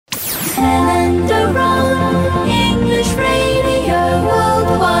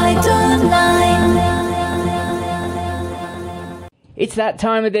It's that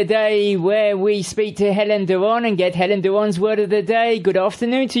time of the day where we speak to Helen Duron and get Helen Duron's word of the day. Good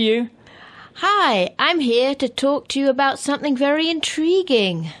afternoon to you. Hi, I'm here to talk to you about something very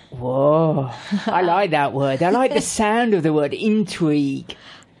intriguing. Whoa, I like that word. I like the sound of the word intrigue.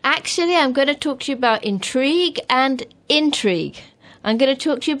 Actually, I'm going to talk to you about intrigue and intrigue. I'm going to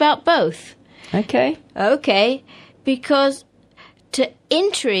talk to you about both. Okay. Okay, because to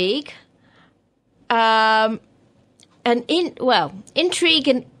intrigue, intrigue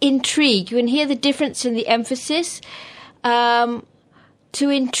and intrigue, you can hear the difference in the emphasis. To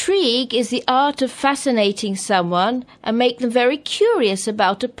intrigue is the art of fascinating someone and make them very curious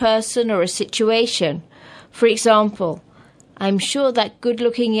about a person or a situation. For example, I'm sure that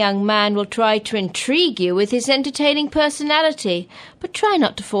good-looking young man will try to intrigue you with his entertaining personality, but try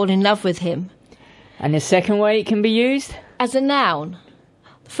not to fall in love with him. And the second way it can be used? As a noun.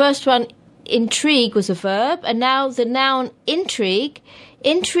 The first one, intrigue, was a verb, and now the noun intrigue.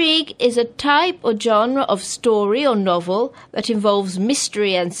 Intrigue is a type or genre of story or novel that involves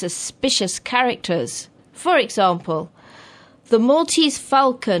mystery and suspicious characters. For example, The Maltese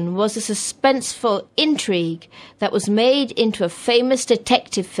Falcon was a suspenseful intrigue that was made into a famous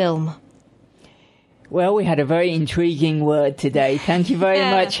detective film. Well, we had a very intriguing word today. Thank you very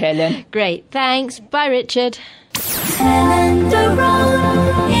much, Helen. Great, thanks. Bye, Richard. Helen